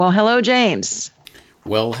Well, hello, James.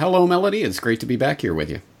 Well, hello, Melody. It's great to be back here with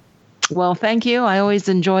you. Well, thank you. I always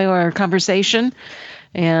enjoy our conversation.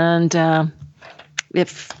 And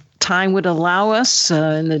if time would allow us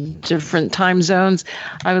in the different time zones,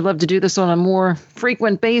 I would love to do this on a more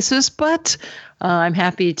frequent basis. But I'm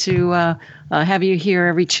happy to have you here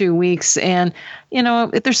every 2 weeks. And,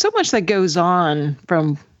 there's so much that goes on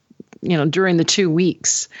from, during the 2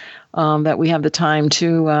 weeks that we have the time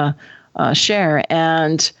to share.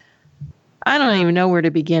 And I don't even know where to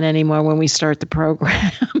begin anymore when we start the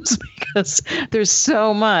programs because there's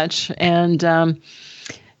so much. And,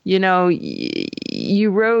 you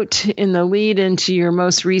wrote in the lead into your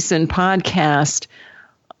most recent podcast,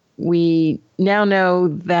 we now know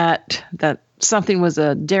that something was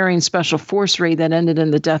a daring special force raid that ended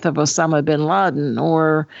in the death of Osama bin Laden,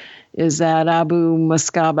 or is that Abu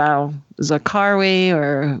Musab al-Zarqawi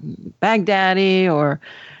or Baghdadi or,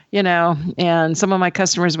 and some of my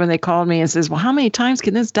customers, when they called me and says, well, how many times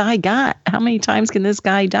can this guy die? How many times can this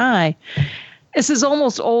guy die? This is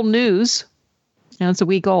almost old news. It's a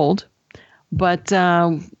week old. But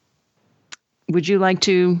would you like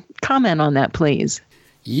to comment on that, please?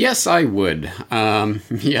 Yes, I would.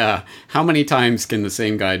 Yeah. How many times can the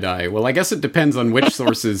same guy die? Well, I guess it depends on which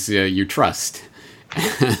sources you trust,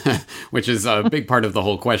 which is a big part of the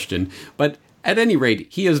whole question. But at any rate,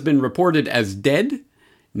 he has been reported as dead,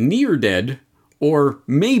 near dead, or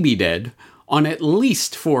maybe dead on at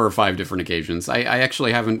least 4 or 5 different occasions. I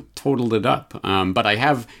actually haven't totaled it up, but I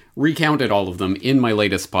have recounted all of them in my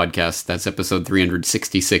latest podcast. That's episode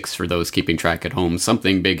 366 for those keeping track at home.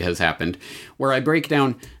 Something big has happened, where I break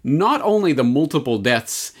down not only the multiple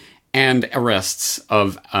deaths and arrests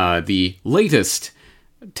of the latest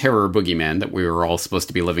terror boogeyman that we were all supposed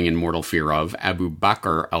to be living in mortal fear of, Abu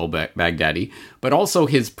Bakr al-Baghdadi, but also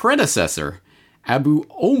his predecessor, Abu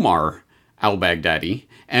Omar al-Baghdadi,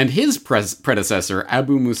 and his predecessor,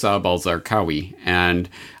 Abu Musab al-Zarqawi. And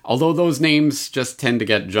although those names just tend to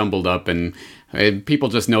get jumbled up and people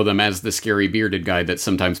just know them as the scary bearded guy that's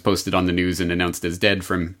sometimes posted on the news and announced as dead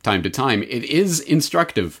from time to time, it is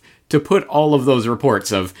instructive to put all of those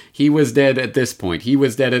reports of he was dead at this point, he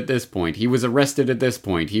was dead at this point, he was arrested at this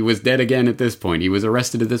point, he was dead again at this point, he was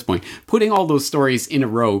arrested at this point. Putting all those stories in a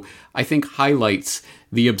row, I think, highlights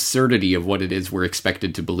the absurdity of what it is we're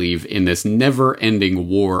expected to believe in this never-ending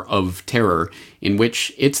war of terror, in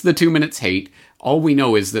which it's the 2 minutes hate. All we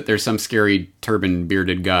know is that there's some scary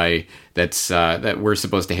turban-bearded guy that's that we're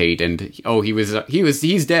supposed to hate, and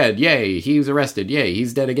he's dead, yay! He was arrested, yay!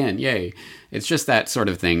 He's dead again, yay! It's just that sort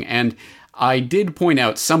of thing. And I did point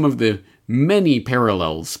out some of the many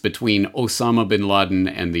parallels between Osama bin Laden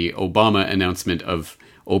and the Obama announcement of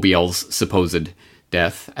OBL's supposed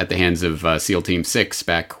death at the hands of SEAL Team 6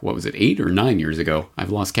 back, 8 or 9 years ago? I've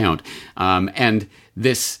lost count. And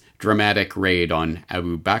this dramatic raid on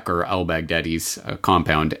Abu Bakr al-Baghdadi's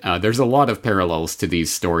compound. There's a lot of parallels to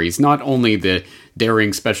these stories, not only the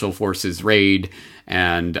daring special forces raid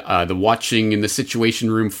and the watching in the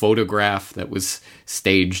Situation Room photograph that was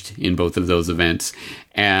staged in both of those events,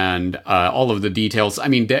 and all of the details. I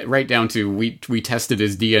mean, right down to we tested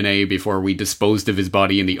his DNA before we disposed of his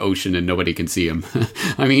body in the ocean and nobody can see him.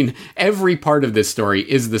 I mean, every part of this story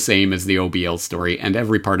is the same as the OBL story, and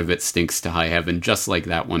every part of it stinks to high heaven, just like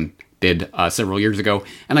that one did several years ago.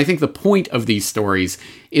 And I think the point of these stories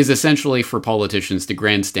is essentially for politicians to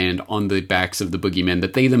grandstand on the backs of the boogeymen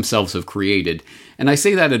that they themselves have created. And I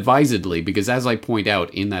say that advisedly because, as I point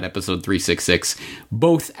out in that episode 366,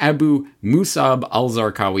 both Abu Musab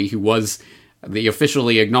al-Zarqawi, who was the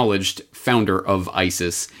officially acknowledged founder of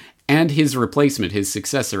ISIS, and his replacement, his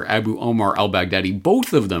successor, Abu Omar al-Baghdadi,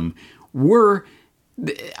 both of them were,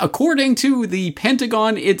 according to the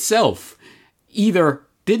Pentagon itself, either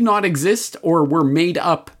did not exist or were made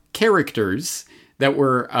up characters that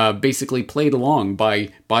were basically played along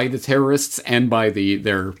by the terrorists and by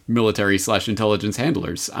their military/intelligence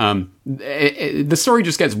handlers. The story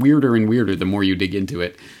just gets weirder and weirder the more you dig into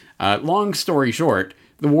it. Long story short,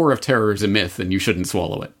 the War of Terror is a myth and you shouldn't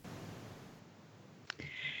swallow it.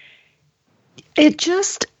 It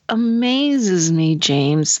just amazes me,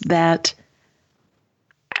 James, that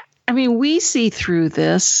we see through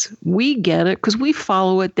this, we get it, because we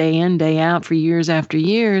follow it day in, day out for years after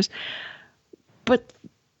years. But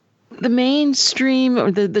the mainstream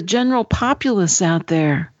or the general populace out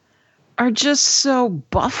there are just so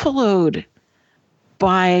buffaloed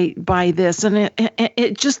by this. And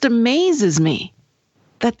it just amazes me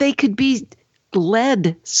that they could be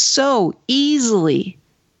led so easily.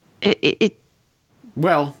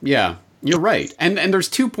 Well, yeah. You're right. And there's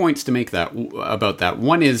 2 points to make about that.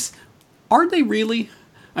 One is, are they really?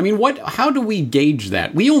 I mean, how do we gauge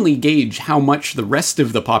that? We only gauge how much the rest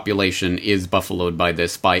of the population is buffaloed by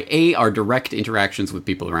this by our direct interactions with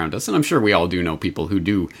people around us. And I'm sure we all do know people who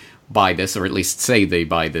do buy this, or at least say they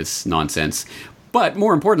buy this nonsense. But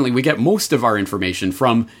more importantly, we get most of our information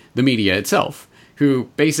from the media itself, who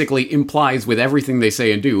basically implies with everything they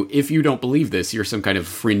say and do, if you don't believe this, you're some kind of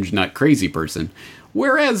fringe nut crazy person.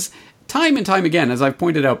 Whereas, time and time again, as I've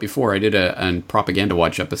pointed out before, I did a Propaganda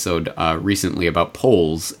Watch episode recently about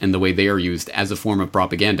polls and the way they are used as a form of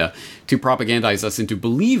propaganda to propagandize us into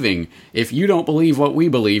believing, if you don't believe what we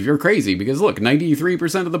believe, you're crazy. Because look,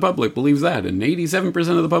 93% of the public believes that, and 87%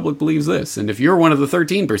 of the public believes this. And if you're one of the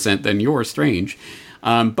 13%, then you're strange.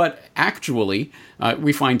 But actually,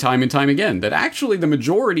 we find time and time again that actually the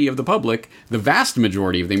majority of the public, the vast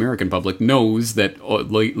majority of the American public, knows that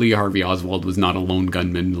Lee Harvey Oswald was not a lone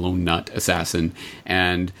gunman, lone nut assassin.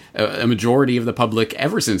 And a majority of the public,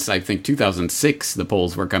 ever since, I think, 2006, the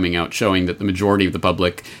polls were coming out showing that the majority of the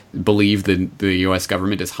public believe that the U.S.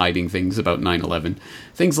 government is hiding things about 9/11.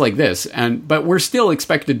 Things like this. But we're still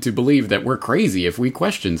expected to believe that we're crazy if we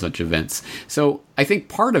question such events. So I think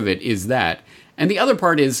part of it is that. And the other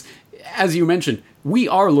part is, as you mentioned, we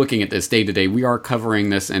are looking at this day to day. We are covering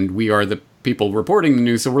this, and we are the people reporting the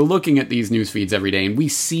news. So we're looking at these news feeds every day, and we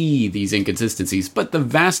see these inconsistencies. But the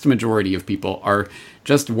vast majority of people are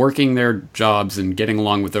just working their jobs and getting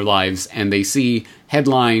along with their lives, and they see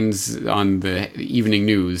headlines on the evening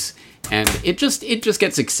news, and it just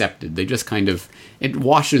gets accepted. They just kind of, it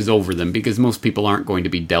washes over them, because most people aren't going to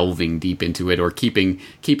be delving deep into it or keeping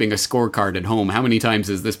a scorecard at home. How many times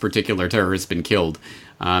has this particular terrorist been killed?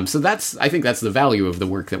 So I think that's the value of the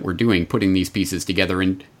work that we're doing, putting these pieces together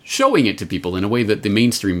and showing it to people in a way that the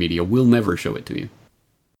mainstream media will never show it to you.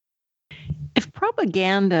 If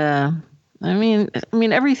propaganda, I mean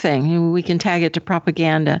everything, we can tag it to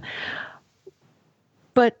propaganda.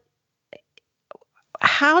 But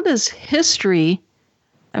how does history,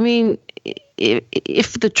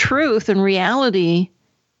 if the truth and reality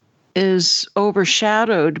is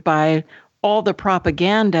overshadowed by all the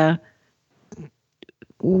propaganda,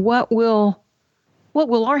 what will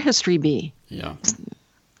our history be? Yeah.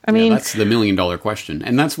 I mean, that's the $1 million question.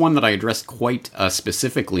 And that's one that I addressed quite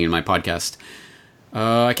specifically in my podcast.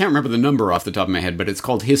 I can't remember the number off the top of my head, but it's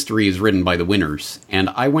called History is Written by the Winners. And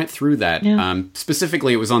I went through that. Yeah.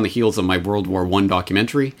 Specifically, it was on the heels of my World War I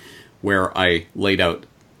documentary, where I laid out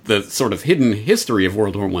the sort of hidden history of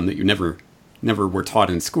World War I that you never were taught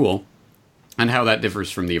in school, and how that differs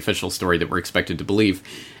from the official story that we're expected to believe.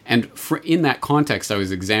 And in that context, I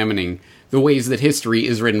was examining the ways that history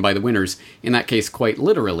is written by the winners, in that case quite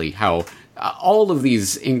literally, how all of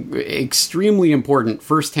these extremely important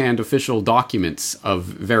first-hand official documents of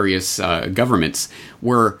various governments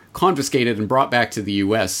were confiscated and brought back to the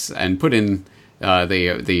U.S. and put in under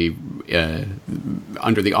the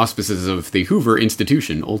auspices of the Hoover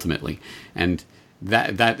Institution, ultimately. And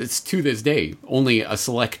that is, to this day, only a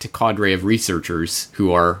select cadre of researchers,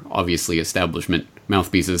 who are obviously establishment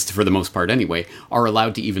mouthpieces for the most part anyway, are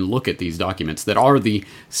allowed to even look at these documents that are the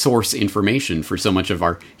source information for so much of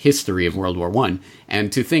our history of World War I.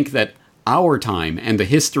 And to think that our time and the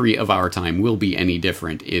history of our time will be any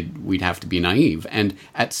different, we'd have to be naive. And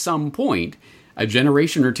at some point, a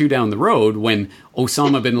generation or two down the road, when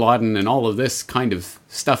Osama bin Laden and all of this kind of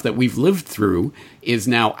stuff that we've lived through is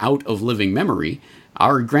now out of living memory,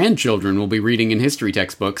 our grandchildren will be reading in history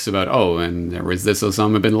textbooks about, and there was this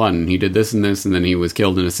Osama bin Laden, he did this, and then he was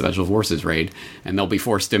killed in a special forces raid, and they'll be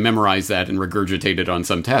forced to memorize that and regurgitate it on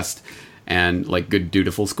some test, and like good,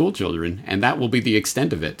 dutiful school children, and that will be the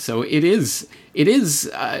extent of it. So it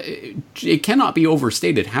cannot be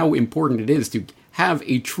overstated how important it is to have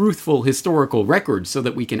a truthful historical record so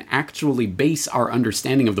that we can actually base our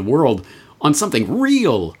understanding of the world on something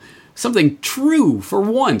real, something true for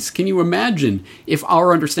once. Can you imagine if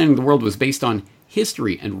our understanding of the world was based on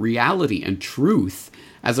history and reality and truth,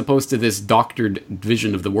 as opposed to this doctored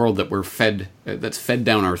vision of the world that that's fed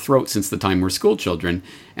down our throats since the time we're school children,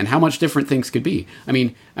 and how much different things could be? I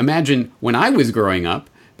mean, imagine when I was growing up,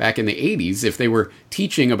 back in the 80s, if they were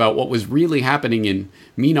teaching about what was really happening in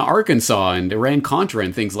Mena, Arkansas, and Iran-Contra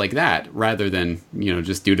and things like that, rather than,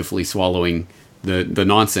 just dutifully swallowing the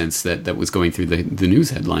nonsense that was going through the news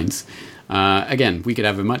headlines. Again, we could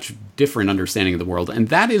have a much different understanding of the world, and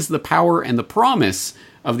that is the power and the promise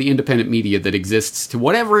of the independent media that exists to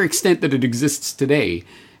whatever extent that it exists today,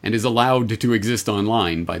 and is allowed to exist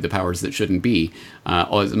online by the powers that shouldn't be,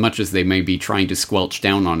 as much as they may be trying to squelch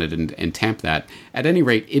down on it and tamp that. At any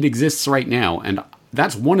rate, it exists right now, and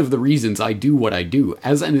that's one of the reasons I do what I do,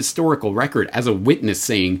 as an historical record, as a witness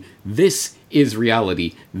saying, this is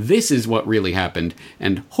reality, this is what really happened,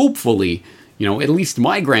 and hopefully, at least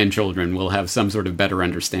my grandchildren will have some sort of better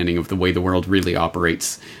understanding of the way the world really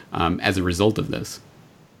operates as a result of this.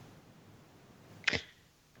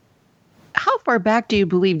 How far back do you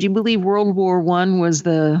believe? Do you believe World War I was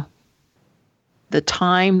the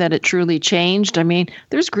time that it truly changed? I mean,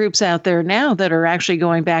 there's groups out there now that are actually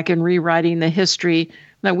going back and rewriting the history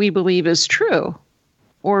that we believe is true.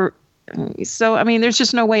 There's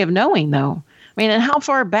just no way of knowing, though. I mean, and how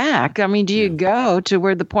far back? I mean, do you go to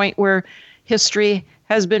where the point where history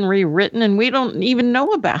has been rewritten and we don't even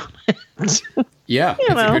know about it? Yeah,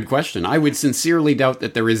 it's a good question. I would sincerely doubt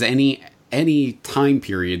that there is any time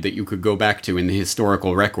period that you could go back to in the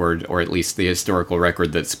historical record, or at least the historical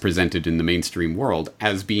record that's presented in the mainstream world,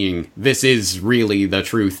 as being, this is really the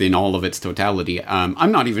truth in all of its totality.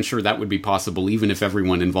 I'm not even sure that would be possible, even if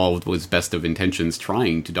everyone involved was best of intentions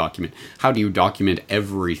trying to document. How do you document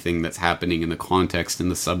everything that's happening in the context and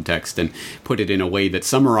the subtext and put it in a way that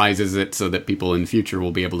summarizes it so that people in the future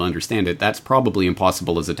will be able to understand it? That's probably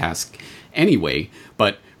impossible as a task anyway,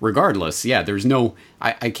 but regardless, there's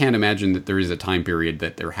I can't imagine that there is a time period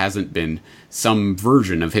that there hasn't been some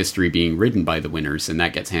version of history being written by the winners, and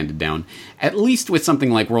that gets handed down. At least with something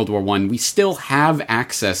like World War I, we still have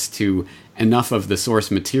access to enough of the source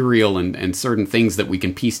material and certain things that we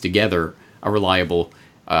can piece together a reliable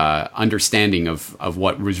understanding of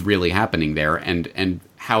what was really happening there and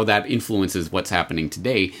how that influences what's happening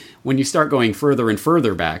today. When you start going further and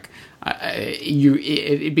further back,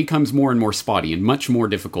 it becomes more and more spotty and much more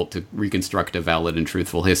difficult to reconstruct a valid and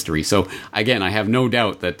truthful history. So again, I have no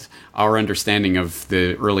doubt that our understanding of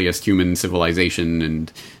the earliest human civilization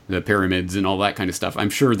and the pyramids and all that kind of stuff, I'm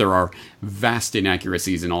sure there are vast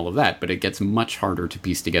inaccuracies in all of that, but it gets much harder to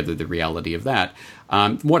piece together the reality of that.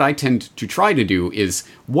 What I tend to try to do is,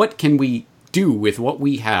 what can we do with what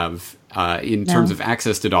we have in terms of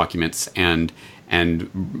access to documents and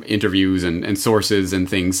interviews and sources and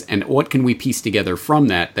things, and what can we piece together from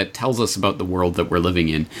that tells us about the world that we're living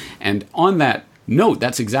in. And on that note,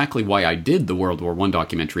 that's exactly why I did the World War I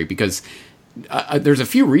documentary, because there's a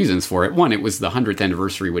few reasons for it. One, it was the 100th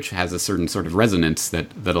anniversary, which has a certain sort of resonance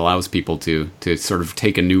that allows people to sort of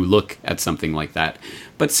take a new look at something like that.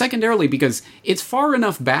 But secondarily, because it's far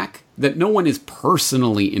enough back that no one is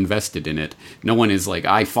personally invested in it. No one is like,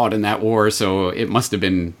 I fought in that war, so it must have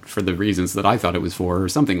been for the reasons that I thought it was for, or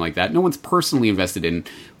something like that. No one's personally invested in,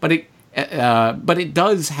 but it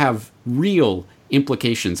does have real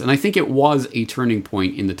implications. And I think it was a turning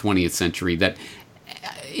point in the 20th century that,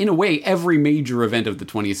 in a way, every major event of the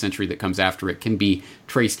 20th century that comes after it can be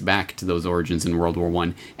traced back to those origins in World War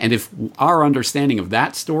I. And if our understanding of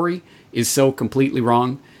that story is so completely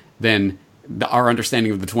wrong, then our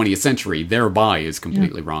understanding of the 20th century thereby is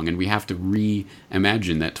completely wrong. And we have to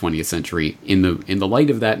reimagine that 20th century in the light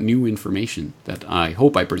of that new information that I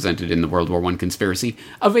hope I presented in the World War I Conspiracy,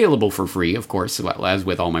 available for free, of course, as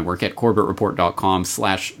with all my work, at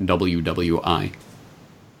corbettreport.com/WWI.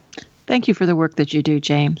 Thank you for the work that you do,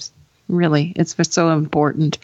 James. Really, it's so important.